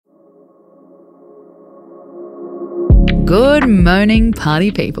Good morning,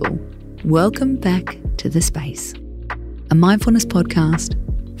 party people. Welcome back to The Space, a mindfulness podcast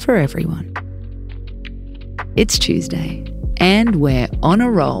for everyone. It's Tuesday, and we're on a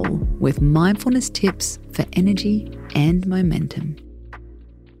roll with mindfulness tips for energy and momentum.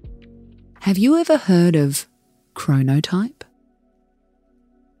 Have you ever heard of chronotype?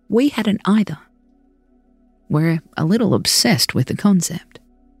 We hadn't either. We're a little obsessed with the concept.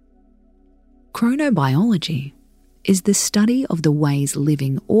 Chronobiology is the study of the ways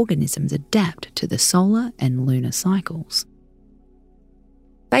living organisms adapt to the solar and lunar cycles.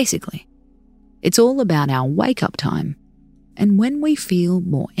 Basically, it's all about our wake-up time and when we feel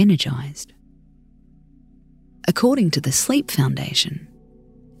more energized. According to the Sleep Foundation,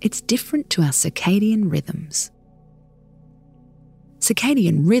 it's different to our circadian rhythms.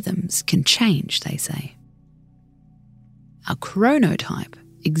 Circadian rhythms can change, they say. Our chronotype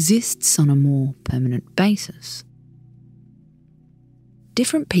exists on a more permanent basis.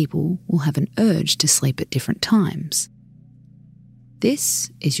 Different people will have an urge to sleep at different times.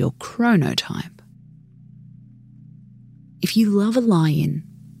 This is your chronotype. If you love a lie-in,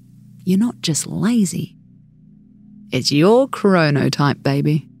 you're not just lazy. It's your chronotype,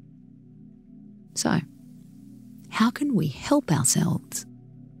 baby. So, how can we help ourselves?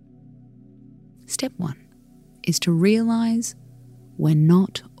 Step 1 is to realise we're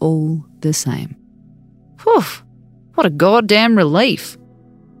not all the same. Whew, what a goddamn relief.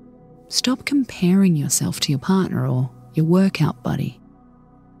 Stop comparing yourself to your partner or your workout buddy.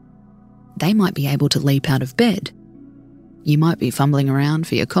 They might be able to leap out of bed. You might be fumbling around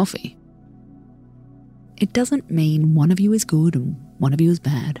for your coffee. It doesn't mean one of you is good and one of you is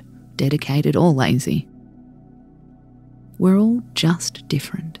bad, dedicated or lazy. We're all just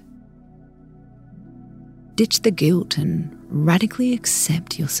different. Ditch the guilt and radically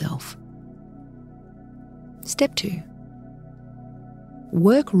accept yourself. Step 2.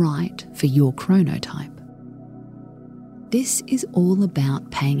 Work right for your chronotype. This is all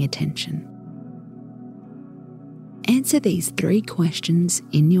about paying attention. Answer these 3 questions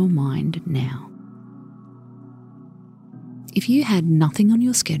in your mind now. If you had nothing on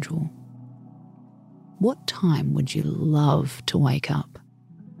your schedule, what time would you love to wake up?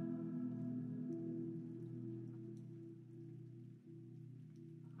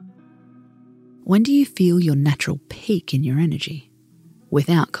 When do you feel your natural peak in your energy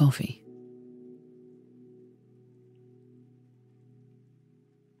without coffee?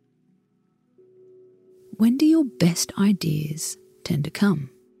 When do your best ideas tend to come?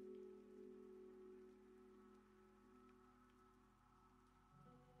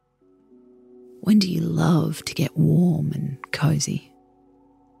 When do you love to get warm and cozy?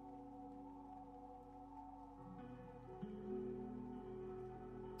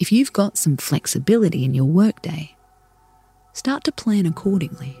 If you've got some flexibility in your workday, start to plan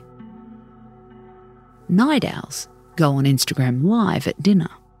accordingly. Night owls go on Instagram Live at dinner.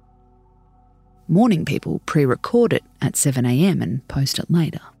 Morning people pre-record it at 7 a.m. and post it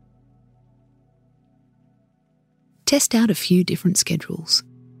later. Test out a few different schedules.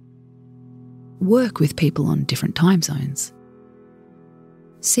 Work with people on different time zones.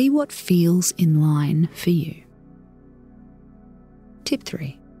 See what feels in line for you. Tip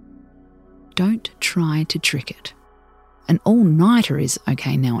 3. Don't try to trick it. An all-nighter is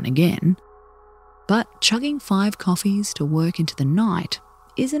okay now and again, but chugging 5 coffees to work into the night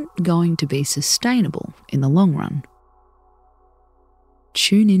isn't going to be sustainable in the long run.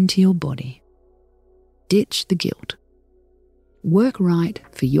 Tune into your body. Ditch the guilt. Work right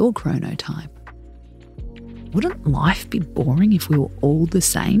for your chronotype. Wouldn't life be boring if we were all the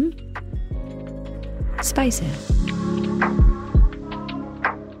same? Space out.